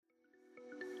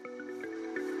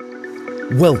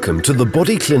Welcome to the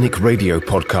Body Clinic Radio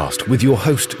podcast with your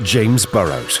host, James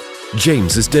Burrows.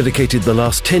 James has dedicated the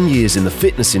last 10 years in the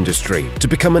fitness industry to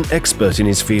become an expert in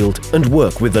his field and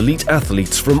work with elite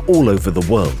athletes from all over the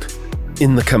world.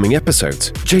 In the coming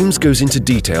episodes, James goes into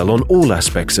detail on all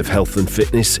aspects of health and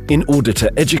fitness in order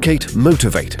to educate,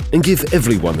 motivate, and give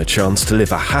everyone the chance to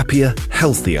live a happier,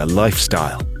 healthier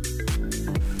lifestyle.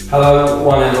 Hello,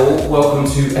 one and all. Welcome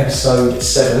to episode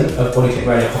 7 of Body Clinic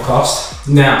Radio podcast.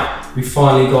 Now, we've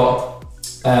finally got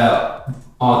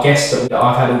our guest that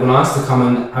I've had organised to come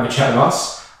and have a chat with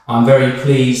us. I'm very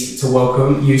pleased to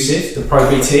welcome Yusuf, the Pro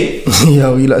BT.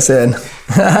 Yo, what you lot saying?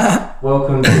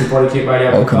 Welcome to the Body Clinic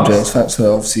Radio Welcome, podcast. James. Thanks for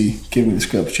obviously giving me this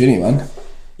great opportunity, man.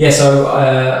 Yeah, so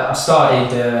I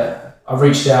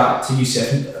reached out to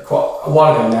Yusuf quite a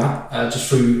while ago now, just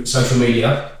through social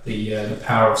media, the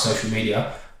power of social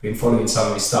media. Been following some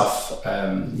of his stuff.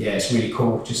 It's really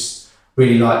cool. Just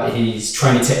really like his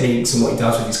training techniques and what he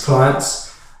does with his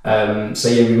clients. We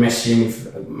messaged him.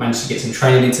 We've managed to get some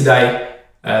training in today.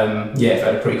 I've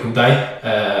had a pretty cool day.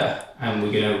 And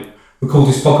we're going to record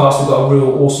this podcast. We've got a real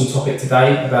awesome topic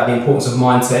today about the importance of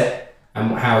mindset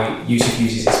and how Yusuf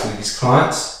uses this with his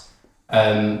clients.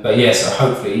 So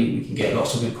hopefully we can get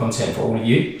lots of good content for all of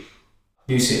you.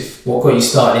 Yusuf, what got you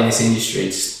started in this industry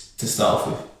to start off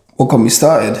with? What got me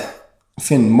started? I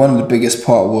think one of the biggest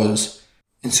part was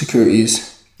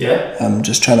insecurities. Yeah.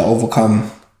 Just trying to overcome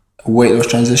a weight loss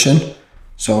transition.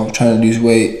 So I'm trying to lose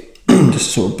weight, just to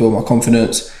sort of build my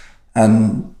confidence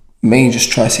and mainly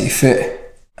just try to stay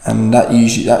fit. And that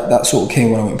usually that sort of came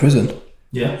when I went in prison.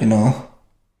 Yeah. You know,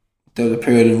 there was a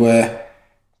period where I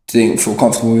didn't feel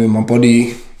comfortable with my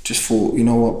body. Just thought, you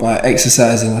know what, by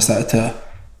exercising I started to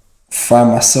find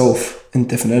myself in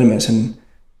different elements, and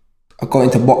I got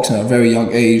into boxing at a very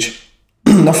young age.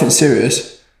 Nothing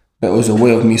serious, but it was a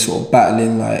way of me sort of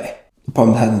battling like the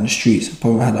problems I had in the streets, the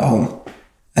problems I had at home.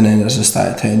 And then I just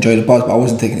started to enjoy the buzz, but I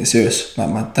wasn't taking it serious. Like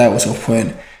my diet was off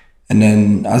point. And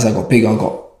then as I got bigger, I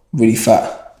got really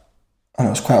fat and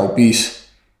I was quite obese.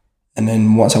 And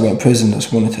then once I went in prison, I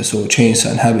just wanted to sort of change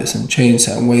certain habits and change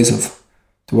certain ways of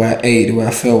the way I ate, the way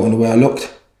I felt and the way I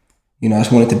looked. You know, I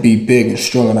just wanted to be big and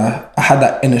strong, and I had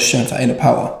that inner strength, that inner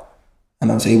power.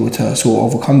 And I was able to sort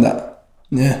of overcome that.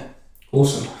 Yeah.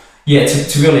 Awesome. Yeah,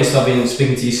 to be honest, I've been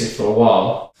speaking to Yusuf for a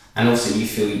while, and obviously you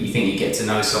think you get to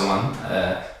know someone.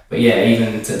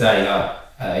 Even today,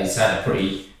 he's had a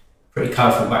pretty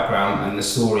colourful background, and the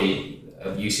story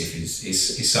of Yusuf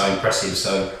is so impressive.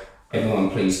 So everyone,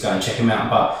 please go and check him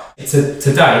out. But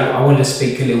today, I wanted to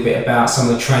speak a little bit about some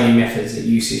of the training methods that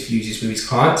Yusuf uses with his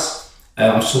clients.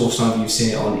 I'm sure some of you have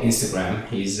seen it on Instagram.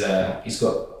 He's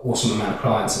got awesome amount of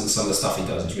clients, and some of the stuff he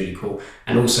does is really cool.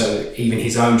 And also even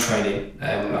his own training.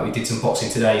 We did some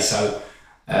boxing today, so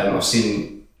I've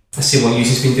seen what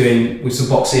Yusuf's been doing with some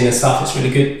boxing and stuff. It's really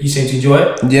good. You seem to enjoy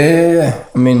it. Yeah.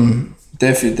 I mean,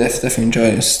 definitely enjoy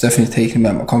it. It's definitely taking me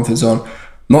out of my comfort zone.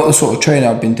 Not the sort of training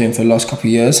I've been doing for the last couple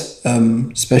of years,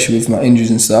 especially with my injuries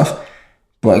and stuff.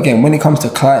 But again, when it comes to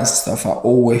clients and stuff, I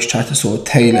always try to sort of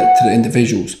tailor it to the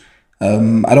individuals.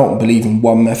 I don't believe in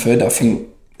one method. I think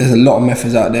there's a lot of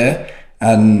methods out there,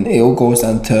 and it all goes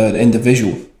down to the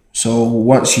individual. So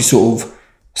once you sort of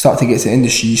start to get to the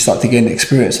industry, you start to gain the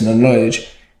experience and the knowledge,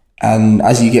 and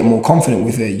as you get more confident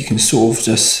with it, you can sort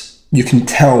of you can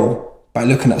tell by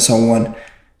looking at someone,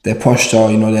 their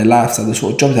posture, you know, their lifestyle, the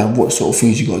sort of jobs they have, what sort of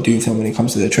things you got to do with them when it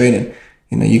comes to their training.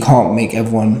 You know, you can't make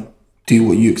everyone do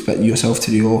what you expect yourself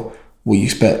to do, or what you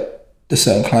expect the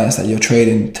certain clients that you're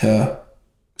training to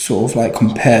sort of like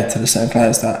compare to the certain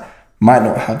clients that might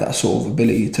not have that sort of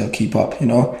ability to keep up, you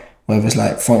know, whether it's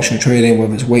like functional training,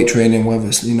 whether it's weight training, whether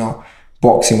it's, you know,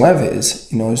 boxing, whatever it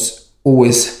is, you know, it's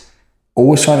always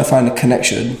trying to find a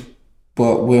connection.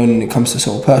 But when it comes to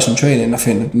sort of personal training, I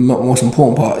think the most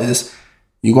important part is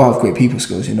you gotta have great people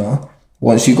skills, you know.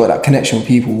 Once you got that connection with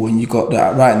people and you got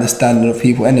that right understanding of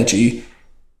people energy,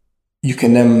 you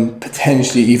can then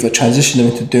potentially either transition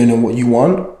them into doing what you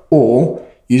want, or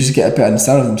you just get a better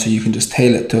understanding of them, so you can just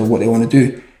tailor it to what they want to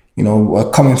do. You know, a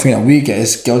common thing that we get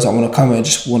is girls that want to come and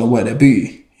just want to wear their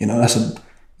booty. You know, that's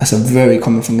a very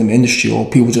common thing in the industry, or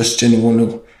people just genuinely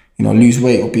want to, you know, lose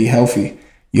weight or be healthy.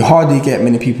 You hardly get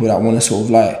many people that want to sort of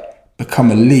like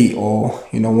become elite, or,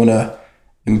 you know, want to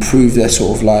improve their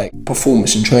sort of like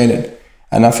performance in training.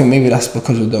 And I think maybe that's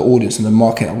because of the audience and the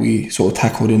market that we sort of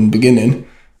tackled in the beginning.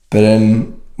 But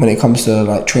then when it comes to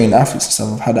like training athletes and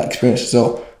stuff, I've had that experience.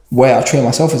 So where I train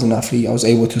myself as an athlete, I was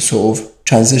able to sort of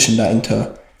transition that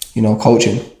into, you know,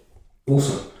 coaching.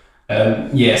 Awesome.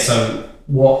 So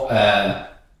what I've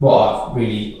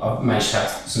managed to have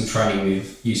some training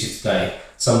with Yusuf today.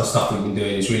 Some of the stuff we've been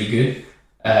doing is really good.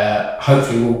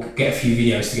 Hopefully we'll get a few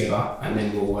videos together and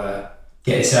then we'll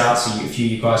get this out so a few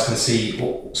of you guys can see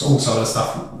all some of the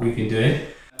stuff we've been doing.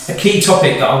 A key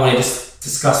topic that I wanted to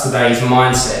discuss today is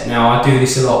mindset. Now, I do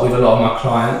this a lot with a lot of my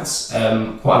clients,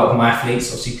 quite a lot of my athletes,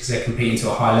 obviously because they're competing to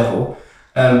a high level.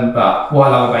 But what I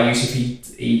love about Yusuf,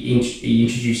 he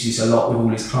introduces a lot with all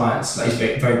his clients. Like, he's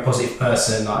a very positive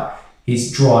person. Like,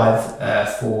 his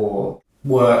drive for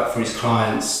work, for his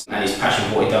clients, and his passion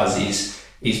for what he does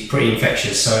is pretty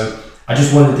infectious. So I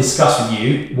just wanted to discuss with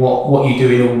you what you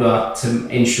do in order to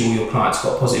ensure your clients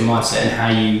got a positive mindset and how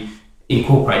you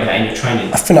incorporate that in your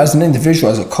training. I think as an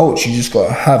individual, as a coach, you just got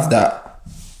to have that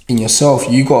in yourself.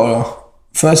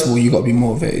 First of all, you got to be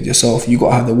motivated yourself. You got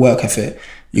to have the work ethic.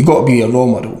 You got to be a role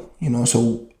model,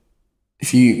 so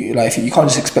if you can't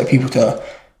just expect people to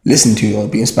listen to you or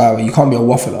be inspired. You can't be a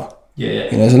waffler. Yeah.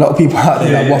 There's a lot of people out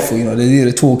there that waffle. They do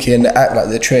the talking, they act like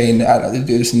they're trained, they act like they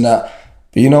do this and that.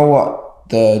 But you know what?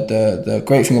 The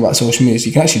great thing about social media is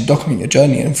you can actually document your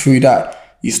journey, and through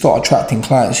that, you start attracting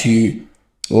clients who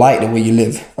like the way you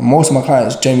live. And most of my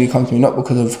clients generally come to me not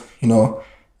because of,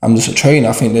 I'm just a trainer.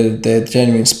 I think they're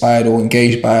genuinely inspired or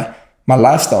engaged by my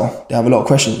lifestyle. They have a lot of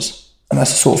questions. And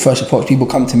that's the sort of first approach. People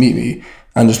come to meet me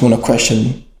and just want to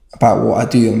question about what I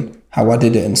do and how I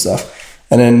did it and stuff.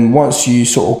 And then once you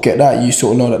sort of get that, you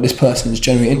sort of know that this person is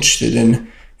genuinely interested in,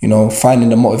 finding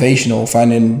the motivation or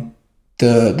finding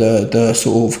the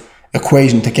sort of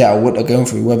equation to get out what they're going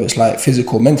through, whether it's like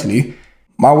physical or mentally.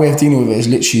 My way of dealing with it is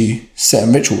literally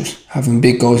setting rituals, having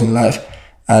big goals in life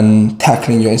and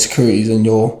tackling your insecurities and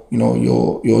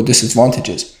your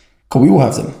disadvantages. Because we all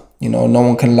have them. No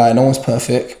one can lie, no one's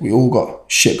perfect. We all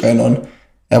got shit going on.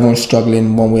 Everyone's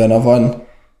struggling one way or another, and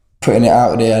putting it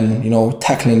out there and,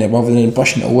 tackling it rather than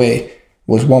brushing it away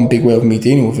was one big way of me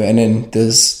dealing with it. And then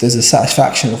there's a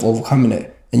satisfaction of overcoming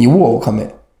it, and you will overcome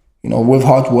it. With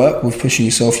hard work, with pushing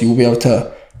yourself, you will be able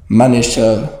to manage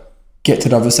to get to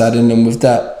the other side, and then with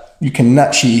that, you can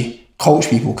naturally coach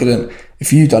people. Because then,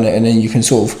 if you've done it, and then you can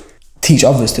sort of teach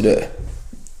others to do it.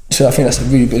 So I think that's a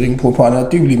really big important part, and I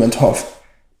do believe mental health.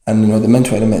 And the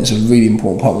mental element is a really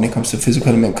important part when it comes to the physical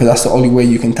element, because that's the only way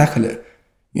you can tackle it.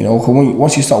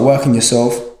 Once you start working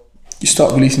yourself, you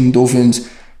start releasing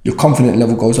endorphins, your confidence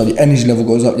level goes up, your energy level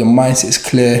goes up, your mindset is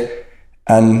clear,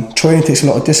 and training takes a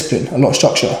lot of discipline, a lot of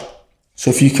structure. So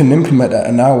if you can implement that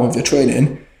an hour of your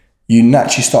training, you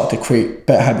naturally start to create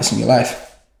better habits in your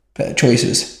life, better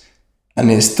choices.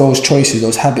 And it's those choices,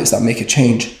 those habits that make a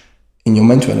change in your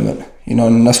mental element,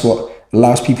 and that's what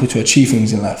allows people to achieve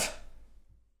things in life.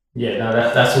 Yeah, no,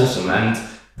 that's awesome. And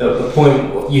the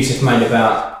point what Yusuf made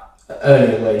about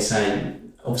earlier, where he's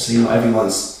saying obviously not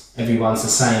everyone's the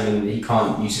same, and he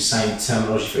can't use the same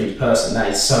terminology for each person. That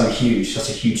is so huge, such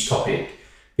a huge topic,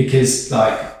 because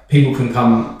like people can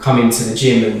come into the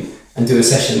gym and do a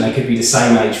session. They could be the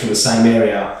same age, from the same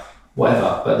area,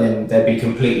 whatever, but then they'd be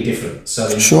completely different. So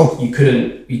then sure. you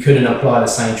couldn't apply the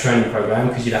same training program,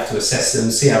 because you'd have to assess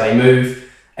them, see how they move.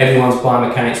 Everyone's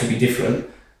biomechanics would be different.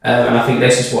 And I think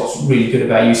this is what's really good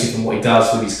about Yusuf and what he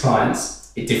does with his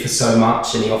clients. It differs so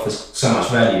much and he offers so much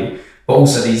value. But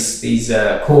also these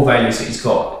core values that he's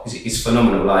got is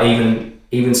phenomenal. Like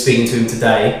even speaking to him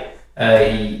today,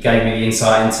 he gave me the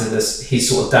insight into his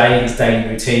sort of day, his daily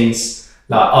routines.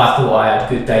 Like, I thought I had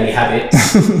good daily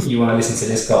habits. You want to listen to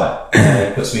this guy?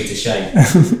 It puts me to shame.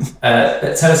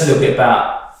 But tell us a little bit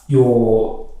about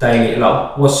your daily,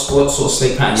 like what sort of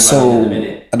sleep pattern you running in a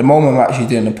minute. At the moment, I'm actually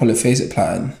doing a polyphasic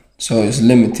pattern, so it's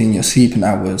limiting your sleeping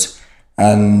hours,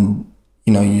 and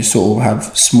you sort of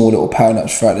have small little power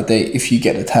naps throughout the day if you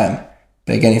get the time.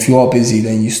 But again, if you are busy,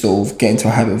 then you sort of get into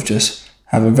a habit of just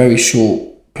having a very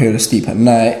short period of sleep at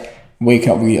night, waking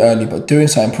up really early, but doing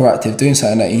something proactive, doing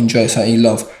something that you enjoy, something you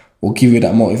love, will give you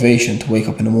that motivation to wake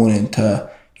up in the morning to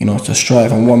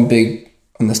strive. And one big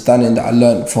understanding that I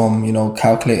learned from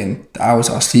calculating the hours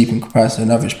I sleep in comparison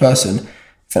to an average person.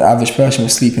 If an average person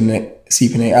was sleeping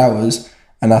 8 hours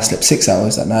and I slept 6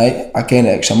 hours at night, I gained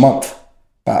an extra month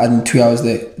by adding 2 hours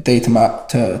a day to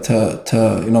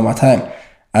my time.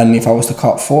 And if I was to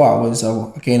cut 4 hours,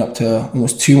 I'll gain up to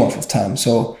almost 2 months of time.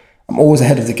 So I'm always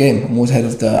ahead of the game. I'm always ahead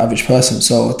of the average person.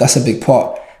 So that's a big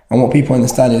part. And what people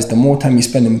understand is the more time you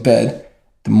spend in bed,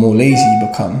 the more lazy you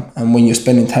become. And when you're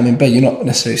spending time in bed, you're not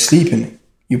necessarily sleeping.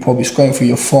 You're probably scrolling through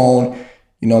your phone.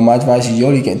 My advice is you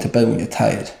only get into bed when you're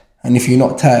tired. And if you're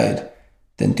not tired,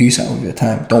 then do something with your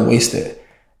time. Don't waste it.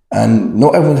 And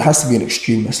not everyone has to be an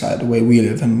extremist, like the way we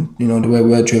live and, the way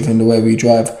we're driven, the way we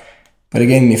drive. But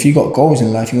again, if you got goals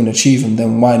in life, you want to achieve them,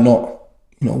 then why not?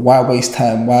 Why waste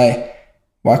time?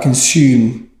 Why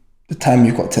consume the time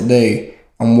you've got today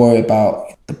and worry about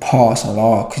the past and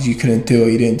because you couldn't do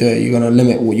it, you didn't do it, you're gonna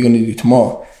limit what you're gonna do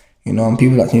tomorrow. You know, and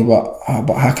people like think about,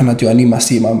 but how can I do? I need my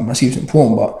sleep. My sleep's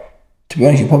important, but to be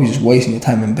honest, you're probably just wasting your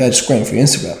time in bed scrolling through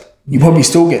Instagram. You probably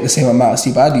still get the same amount of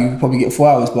sleep I do. You probably get 4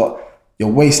 hours, but you're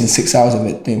wasting 6 hours of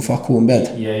it doing fuck all in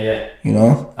bed. Yeah. You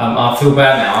know? I feel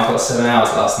bad now. I got 7 hours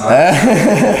last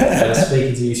night.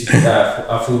 Speaking to you today,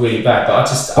 I feel really bad,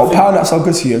 but power naps are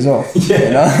good for you as well. Yeah.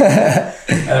 You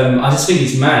know? I just think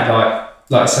it's mad,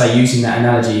 like say, using that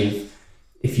analogy of,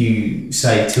 if you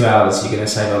save 2 hours, you're going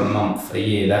to save a month, a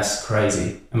year. That's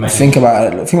crazy. Think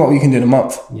about it. Think about what you can do in a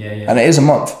month. Yeah. And it is a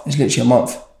month. It's literally a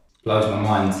month. Blows my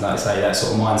mind, like I say, that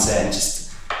sort of mindset and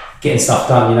just getting stuff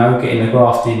done, you know, getting the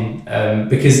graft in.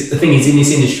 Because the thing is, in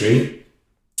this industry,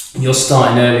 you're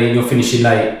starting early and you're finishing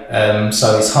late.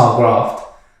 So it's hard graft.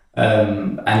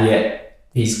 And yet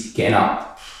he's getting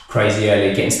up crazy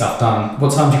early, getting stuff done.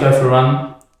 What time do you go for a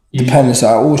run? Depends. So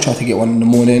I always try to get one in the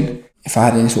morning. If I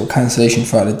had any sort of cancellation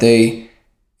throughout the day,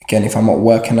 again, if I'm not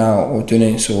working out or doing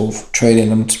any sort of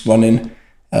training, I'm just running,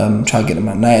 try to get them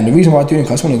at night. And the reason why I do it is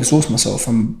because I just want to exhaust myself.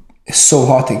 It's so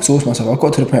hard to exhaust myself. I've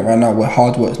got to the point right now where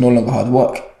hard work is no longer hard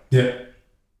work. Yeah.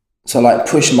 So like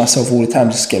pushing myself all the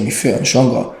time just to get me fit and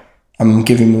stronger. I'm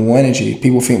giving me more energy.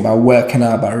 People think by working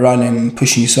out, by running,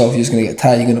 pushing yourself, you're just going to get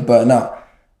tired, you're going to burn out.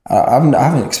 I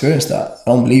haven't experienced that.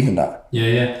 I don't believe in that.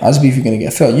 Yeah. I just believe you're going to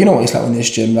get fit. You know what it's like in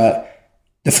this gym, like,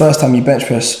 the first time you bench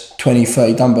press 20,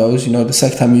 30 dumbbells, you know, the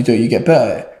second time you do it, you get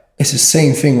better. It's the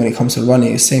same thing when it comes to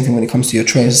running. It's the same thing when it comes to your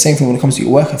training. It's the same thing when it comes to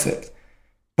your work ethic.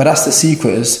 But that's the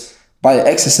secret, is by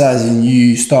exercising,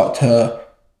 you start to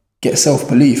get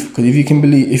self-belief. Because if you can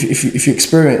believe, if you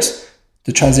experience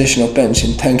the transition of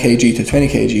benching 10 kg to 20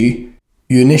 kg,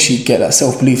 you initially get that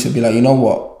self-belief to be like, you know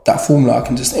what, that formula, I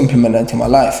can just implement that into my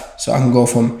life. So I can go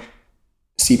from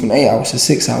sleeping 8 hours to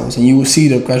 6 hours, and you will see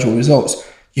the gradual results.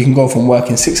 You can go from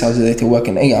working 6 hours a day to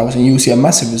working 8 hours, and you will see a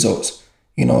massive results.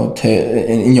 You know,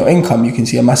 in your income, you can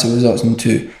see a massive results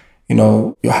into, you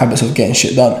know, your habits of getting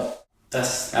shit done.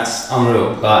 That's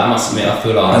unreal. Like, I must admit, I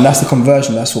feel like, and that's the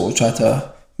conversion that I sort of try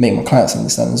to make my clients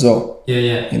understand as well.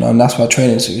 Yeah. You know, and that's why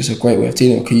training is a great way of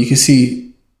dealing with it, because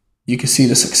you can see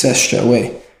the success straight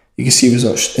away. You can see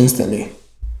results instantly.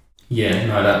 Yeah,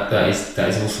 no, that is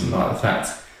awesome. Like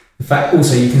the fact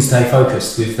also you can stay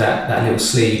focused with that little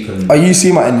sleep. And you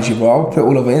see my energy, bro. I'll put it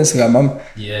all over Instagram.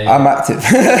 I'm active.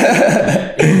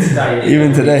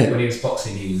 Even today. When he was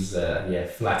boxing, he was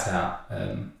flat out.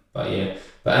 And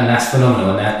that's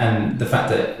phenomenal. And the fact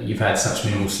that you've had such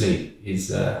minimal sleep is,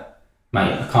 mate,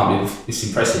 I can't believe it's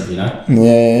impressive. You know.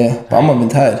 Yeah. But I'm not even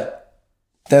tired.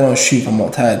 They don't shoot. I'm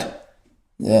not tired.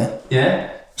 Yeah.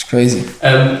 It's crazy.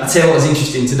 I tell you what was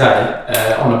interesting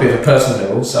today, on a bit of a personal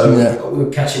level. So we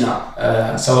were catching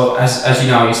up. So as you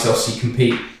know, I used to obviously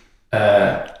compete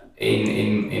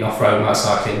in off-road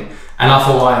motorcycling, and I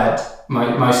thought I had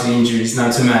most of the injuries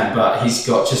known to man, but he's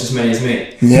got just as many as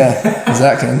me. Yeah,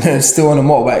 exactly. And still on a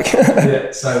motorbike.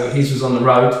 Yeah. So his was on the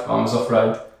road, mine was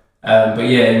off-road. But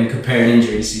yeah, in comparing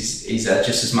injuries, he's had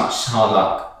just as much hard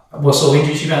luck. What sort of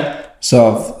injuries you've had?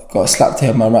 So I've got a slap tear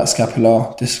of my right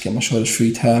scapula, dislocated my shoulders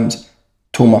 3 times,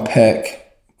 tore my pec,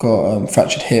 got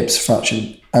fractured hips,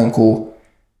 fractured ankle,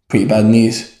 pretty bad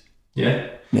knees. Yeah.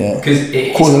 Because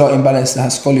caused a lot of imbalance. I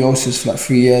had scoliosis for like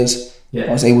 3 years. Yeah.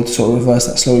 I was able to sort of reverse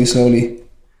that slowly.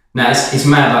 Now it's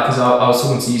mad, because I was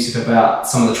talking to Yusuf about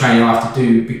some of the training I have to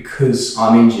do because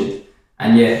I'm injured,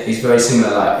 and it's very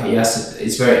similar. Like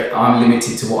I'm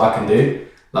limited to what I can do.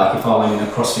 Like if I went in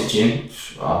a CrossFit gym,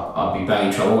 I'd be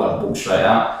banging trouble. I'd walk straight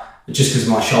out, just because of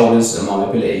my shoulders and my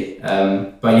mobility.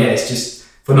 But it's just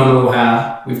phenomenal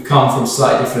how we've come from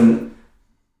slightly different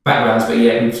backgrounds, but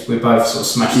we're both sort of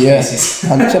smashed to pieces.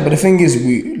 But the thing is,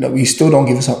 we still don't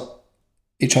give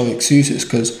each other excuses,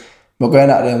 because we're going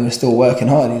out there and we're still working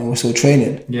hard. You know, we're still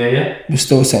training. Yeah. We're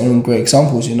still setting great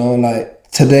examples. You know, like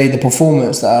today, the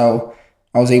performance that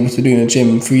I was able to do in the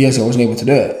gym 3 years ago, I wasn't able to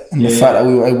do it, and the fact that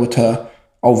we were able to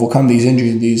overcome these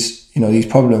injuries, these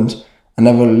problems, and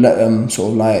never let them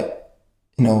sort of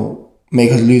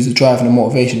make us lose the drive and the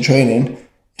motivation training.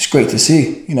 It's great to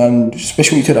see, and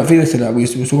especially when you took that video today, we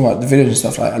were talking about the videos and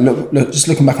stuff. Like, just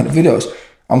looking back at the videos,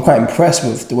 I'm quite impressed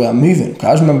with the way I'm moving. Cause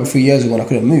I just remember 3 years ago when I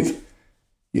couldn't move.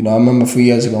 I remember 3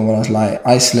 years ago when I was like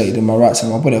isolated in my right side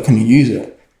of my body, I couldn't use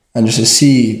it. And just to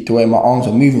see the way my arms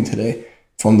are moving today,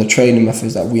 from the training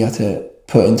methods that we had to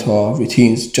put into our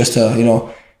routines, just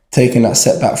to, taking that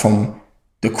setback from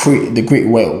the gritty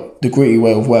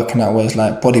way of working out, where it's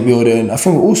like bodybuilding. I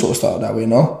think we all sort of started that way,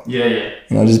 no? Yeah.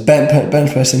 Just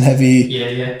bench pressing heavy.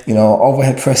 Yeah.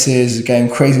 Overhead presses, getting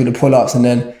crazy with the pull-ups, and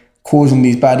then causing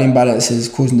these bad imbalances,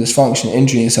 causing dysfunction,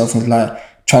 injuring yourself. And it's like,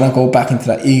 trying to go back into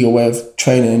that eager way of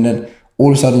training, and then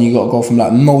all of a sudden you got to go from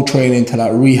like no training to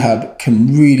like rehab can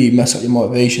really mess up your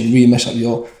motivation, really mess up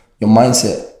your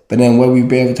mindset. But then where we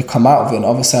be able to come out of it on the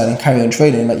other side and carry on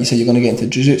training, like you said, you're going to get into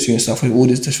jiu-jitsu and stuff with all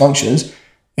these dysfunctions.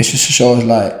 It's just to show us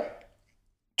like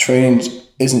training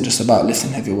isn't just about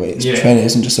lifting heavy weights. Yeah. Training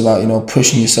isn't just about, you know,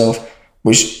 pushing yourself,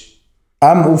 which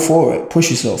I'm all for it.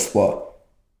 Push yourself, but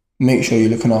make sure you're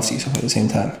looking after yourself at the same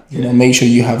time. Yeah. You know, make sure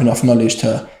you have enough knowledge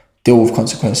to deal with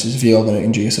consequences if you are going to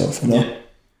injure yourself. You know. Yeah.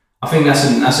 I think that's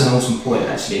an awesome point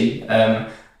actually. Like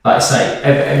I say,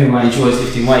 everyone enjoys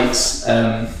lifting weights,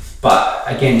 but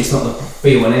again, it's not the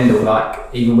be all and end all. Like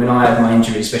even when I had my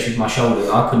injury, especially with my shoulders,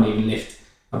 I couldn't even lift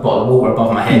a bottle of water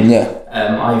above my head. Yeah.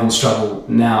 I even struggle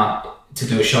now to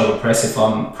do a shoulder press. If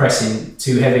I'm pressing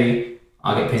too heavy,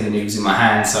 I get pins and needles in my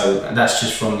hand. So that's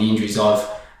just from the injuries I've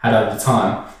had over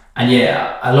time. And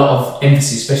yeah, a lot of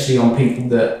emphasis, especially on people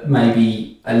that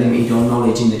maybe are limited on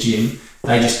knowledge in the gym.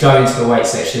 They just go into the weight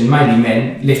section, mainly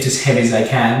men, lift as heavy as they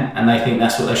can, and they think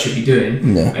that's what they should be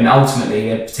doing. Yeah. And ultimately,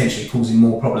 they're potentially causing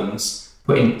more problems,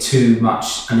 putting too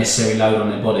much unnecessary load on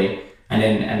their body, and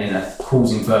then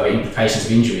causing further implications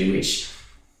of injury, which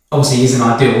obviously isn't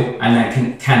ideal, and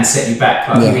that can set you back.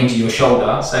 Like you injure your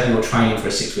shoulder, say if you're training for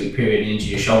a 6-week period and injure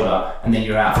your shoulder, and then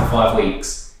you're out for 5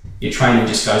 weeks, your training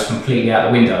just goes completely out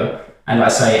the window, and like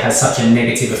I say, it has such a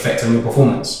negative effect on your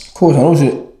performance. Of course, and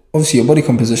also obviously your body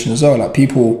composition as well. Like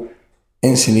people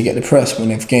instantly get depressed when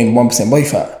they've gained 1% body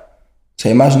fat. So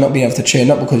imagine not being able to train,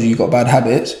 not because you've got bad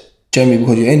habits, generally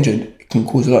because you're injured. It can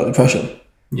cause a lot of depression.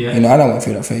 Yeah. You know, I went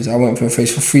through that phase. I went through a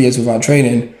phase for 3 years without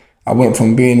training. I went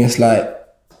from being this like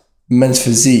men's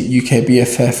physique, UK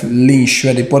BFF, lean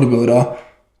shredded bodybuilder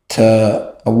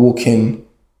to a walking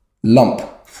lump.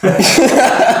 And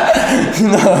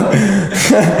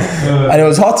it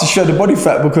was hard to shred the body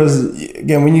fat because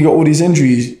again, when you got all these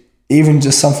injuries, even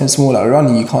just something small like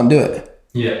running, you can't do it.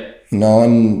 Yeah. You know,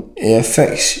 and it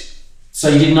affects. So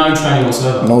you did no training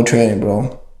whatsoever? No training,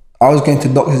 bro. I was going to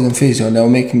doctors and physio and they were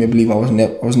making me believe I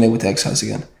wasn't able to exercise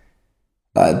again.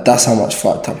 Like that's how much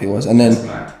fucked up it was. And then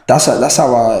that's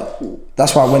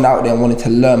why I went out there and wanted to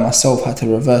learn myself how to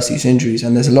reverse these injuries.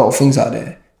 And there's a lot of things out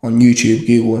there on YouTube,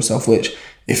 Google and stuff, which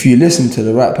if you listen to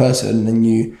the right person and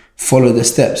you follow the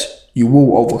steps, you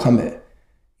will overcome it.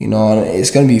 You know, and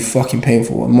it's going to be fucking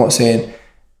painful. I'm not saying,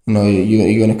 you know,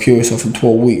 you're going to cure yourself in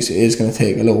 12 weeks. It is going to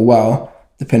take a little while,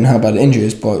 depending on how bad the injury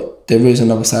is, but there is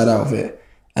another side out of it.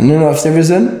 And you know, if there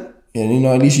isn't, you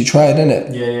know, at least you tried,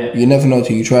 innit? Yeah. You never know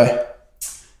till you try.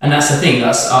 And that's the thing.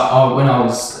 That's when I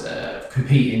was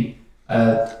competing,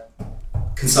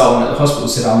 consultant at the hospital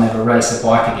said I'll never race a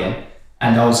bike again.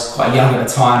 And I was quite young at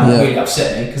the time. It really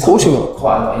upset me because I put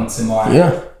quite a lot into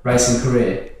my racing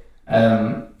career.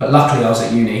 But luckily I was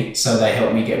at uni, so they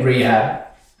helped me get rehab,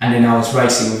 and then I was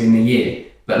racing within the year.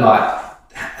 But like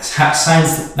saying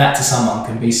that to someone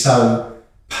can be so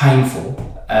painful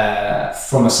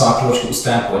from a psychological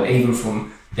standpoint, even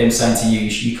from them saying to you,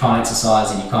 you can't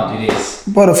exercise and you can't do this.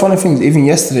 But the funny thing is, even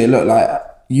yesterday, look, like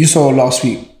you saw last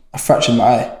week, I fractured my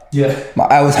eye. Yeah. My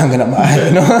eye was hanging at my eye,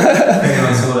 you know?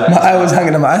 My eye was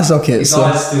hanging at my eye socket. His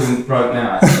eye's still broke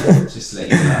now, actually, just to let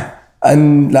you know.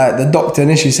 And like the doctor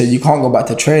initially said, you can't go back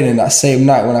to training. That same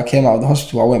night when I came out of the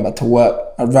hospital, I went back to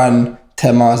work. I ran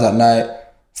 10 miles that night,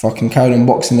 fucking carried on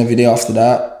boxing every day after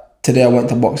that. Today I went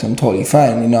to box, I'm totally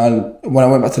fine. You know, when I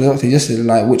went back to the doctor yesterday,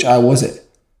 like, which eye was it?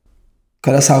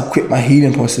 Because that's how quick my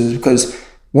healing process is. Because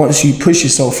once you push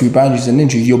yourself through boundaries and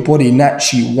injuries, your body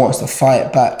naturally wants to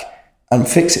fight back and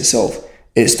fix itself.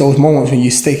 It's those moments when you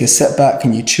take a step back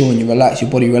and you chill and you relax, your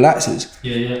body relaxes.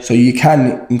 Yeah. So you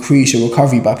can increase your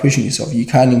recovery by pushing yourself. You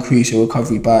can increase your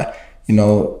recovery by, you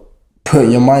know,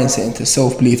 putting your mindset into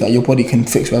self-belief that your body can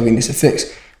fix whatever it needs to fix.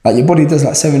 Like your body does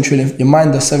like 7 trillion, your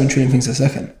mind does 7 trillion things a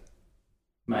second.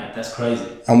 Mate, that's crazy.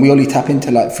 And we only tap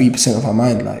into like 3% of our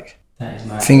mind. Like, that is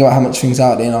mad. Think about how much things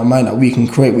out there in our mind that we can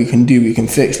create, we can do, we can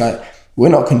fix. Like, we're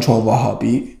not control of our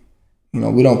heartbeat. You know,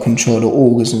 we don't control the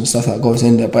organs and stuff that goes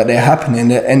in there, but they're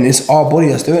happening, and it's our body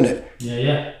that's doing it.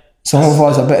 Yeah. Some of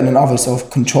us are better than others, so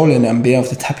controlling it and being able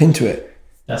to tap into it.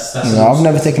 That's you know, I've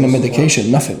never taken a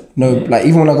medication, nothing. No, like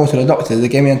even when I go to the doctor, they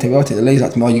gave me antibiotics. The lady's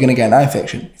like to me, "Oh, you're gonna get an eye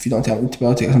infection if you don't take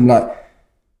antibiotics." I'm like,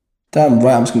 damn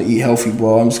right, I'm just gonna eat healthy,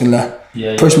 bro. I'm just gonna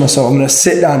push myself. I'm gonna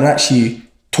sit down and actually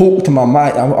talk to my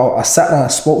mind. I sat down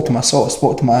and spoke to myself,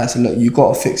 spoke to my eye, and said, "Look, you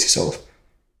gotta fix yourself."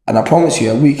 And I promise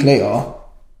you, a week later,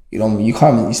 you know, you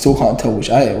still can't tell which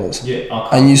eye it was. Yeah,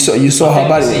 and you saw how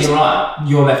bad it was. Your right,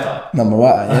 your left eye. No, my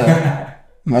right eye. Yeah.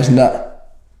 Imagine that.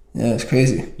 Yeah, it's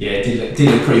crazy. Yeah, it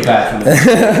did look pretty bad from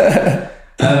the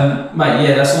Mate,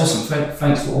 yeah, that's awesome.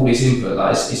 Thanks for all this input.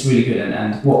 Like, it's really good,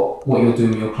 and what you're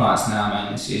doing with your clients now,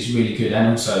 man, is really good. And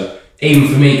also, even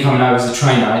for me coming over as a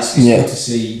trainer, it's good to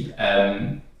see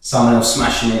someone else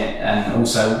smashing it, and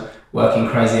also working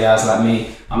crazy hours like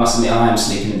me. I must admit, I am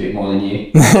sleeping a bit more than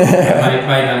you. Maybe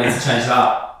I need to change that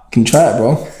up. You can try it,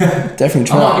 bro. Definitely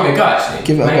try it. I might give it a go, actually.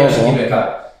 Give it a go, bro. Give it a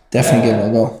go. Definitely give it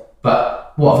a go.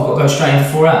 But what, have I got to go straight in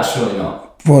for 4 hours? Surely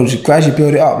not. Bro, just gradually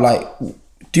build it up. Like,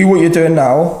 do what you're doing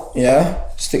now, yeah?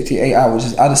 Stick to your 8 hours.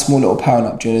 Just add a small little power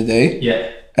nap during the day.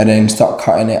 Yeah. And then start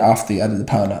cutting it after you added the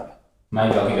power nap.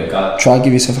 Maybe I'll give it a go. Try to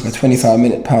give yourself like a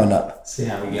 25-minute power nap. See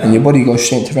how we go. And your body goes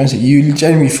straight to rest. You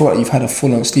generally feel like you've had a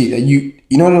full-on sleep. Like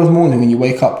you know those mornings when you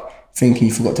wake up thinking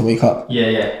you forgot to wake up?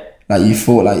 Yeah. Like you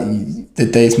thought like the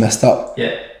day's messed up.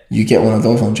 Yeah. You get one of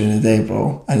those ones during the day,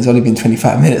 bro. And it's only been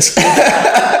 25 minutes.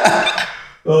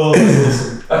 Oh, that's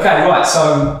awesome. Okay, right.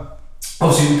 So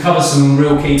obviously we covered some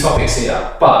real key topics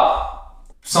here, but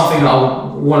something that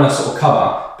I want to sort of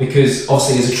cover, because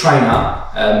obviously as a trainer,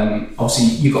 obviously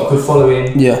you've got a good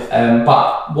following. Yeah.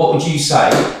 But what would you say?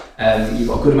 You've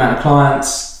got a good amount of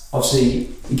clients. Obviously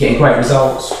you're getting great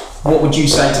results. What would you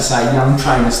say to say young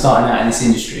trainers starting out in this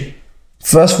industry?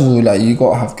 First of all, like you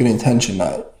gotta have good intention.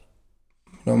 Like,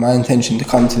 you know, my intention to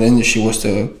come to the industry was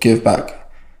to give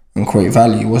back and create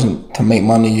value. It wasn't to make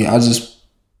money. I just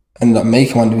ended up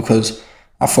making money because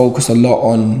I focused a lot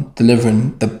on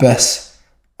delivering the best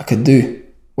I could do.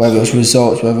 Whether it was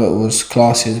results, whether it was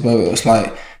classes, whether it was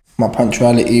like my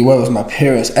punctuality, whether it was my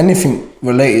appearance, anything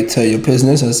related to your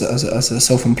business as a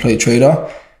self-employed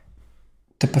trader,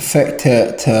 to perfect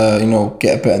it, to, you know,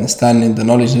 get a better understanding, the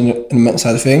knowledge and the mental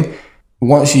side of thing.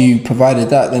 Once you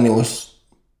provided that, then it was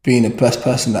being the best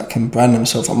person that can brand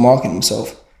themselves and market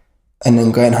themselves, and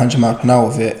then going 100 miles per hour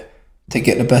with it to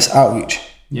get the best outreach.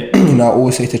 Yeah. You know, I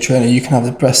always say to trainer, you can have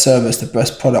the best service, the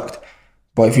best product,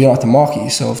 but if you don't have to market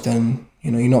yourself, then,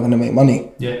 you know, you're not going to make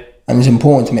money. Yeah. And it's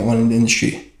important to make money in the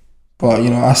industry. But,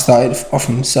 you know, I started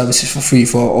offering services for free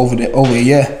for over a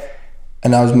year,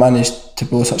 and I was managed to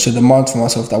build such a demand for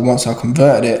myself that once I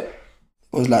converted it,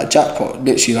 it was like jackpot.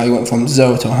 Literally, like, you went from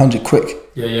 0 to 100 quick.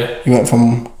 Yeah. You went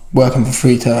from working for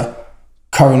free to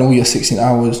covering all your 16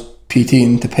 hours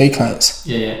PT to pay clients.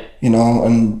 Yeah. You know,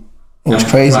 and it was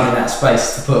crazy. Running that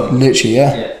space to put them. Literally,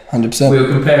 yeah. 100%. We were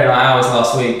comparing our hours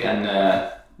last week,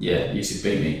 and Yusuf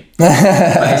beat me. But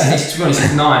it's, to be honest,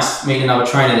 it's nice meeting another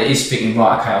trainer that is thinking,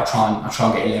 right, okay, I'll try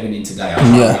and get 11 in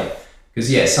today.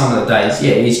 Because some of the days,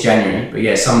 it is January,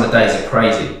 but some of the days are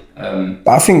crazy. But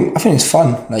I think it's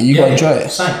fun. Like, you gotta enjoy it.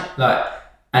 Same. Like,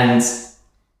 and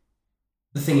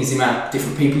the thing is, the amount of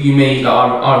different people you meet, like,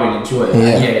 I really enjoy it.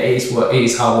 Yeah. It is work. It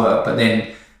is hard work. But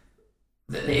then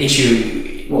the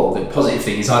issue, well, the positive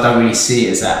thing is I don't really see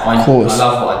it as that. I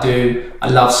love what I do. I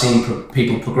love seeing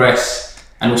people progress,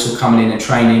 and also coming in and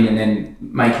training, and then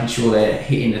making sure they're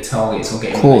hitting the targets or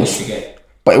getting what they need to get.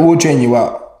 But it will drain you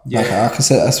out. Yeah. Like I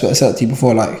said it to you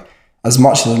before. Like, as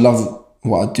much as I love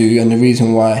what I do, and the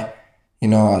reason why, you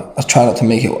know, I try not to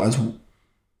make it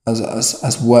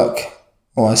as work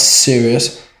or as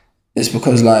serious, is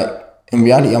because, like, in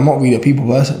reality, I'm not really a people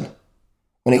person.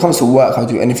 When it comes to work, I'll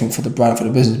do anything for the brand, for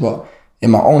the business, but in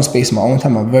my own space, in my own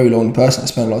time, I'm a very lonely person. I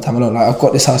spend a lot of time alone. Like, I've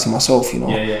got this house to myself, you know.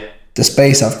 Yeah. The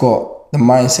space I've got, the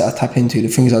mindset I tap into, the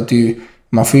things I do in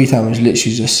my free time is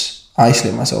literally just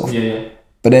isolate myself. Yeah.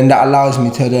 But then that allows me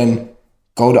to then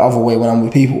go the other way when I'm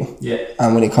with people. Yeah.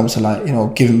 And when it comes to, like, you know,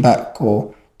 giving back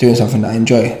or doing something that I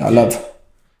enjoy, that I love.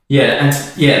 Yeah, and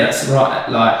that's right.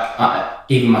 Like,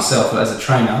 even myself as a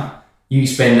trainer, you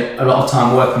spend a lot of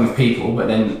time working with people, but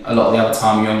then a lot of the other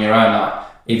time you're on your own. Like,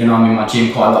 even I'm in my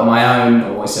gym quite a lot on my own,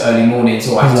 or it's early mornings,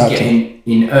 or I have to get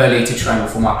in early to train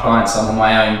before my clients. I'm on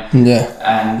my own. Yeah.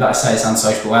 And like I say, it's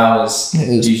unsociable hours. It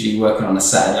is. Usually working on a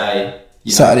Saturday.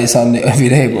 Saturday, Sunday, every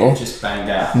day, bro. Yeah, just banged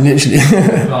out. Literally.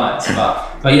 Clients,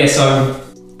 but yeah. So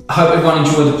I hope everyone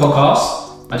enjoyed the podcast.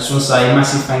 I just want to say a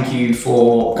massive thank you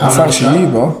for coming on the show. Thanks to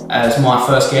you, bro. As my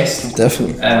first guest.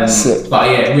 Definitely. Sick. But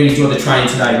yeah, really enjoyed the training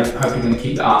today. Hope you're going to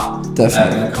keep that up.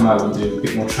 Definitely. Going to come over and do a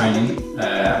bit more training.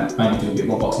 Maybe do a bit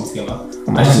more boxing together.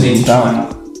 I just need to try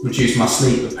and reduce my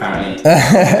sleep, apparently,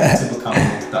 to become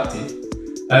more productive.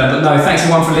 But no, thanks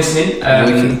everyone for listening.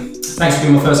 Thanks for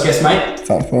being my first guest, mate.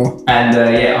 Thanks, bro. And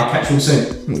I'll catch you all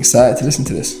soon. I'm excited to listen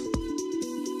to this.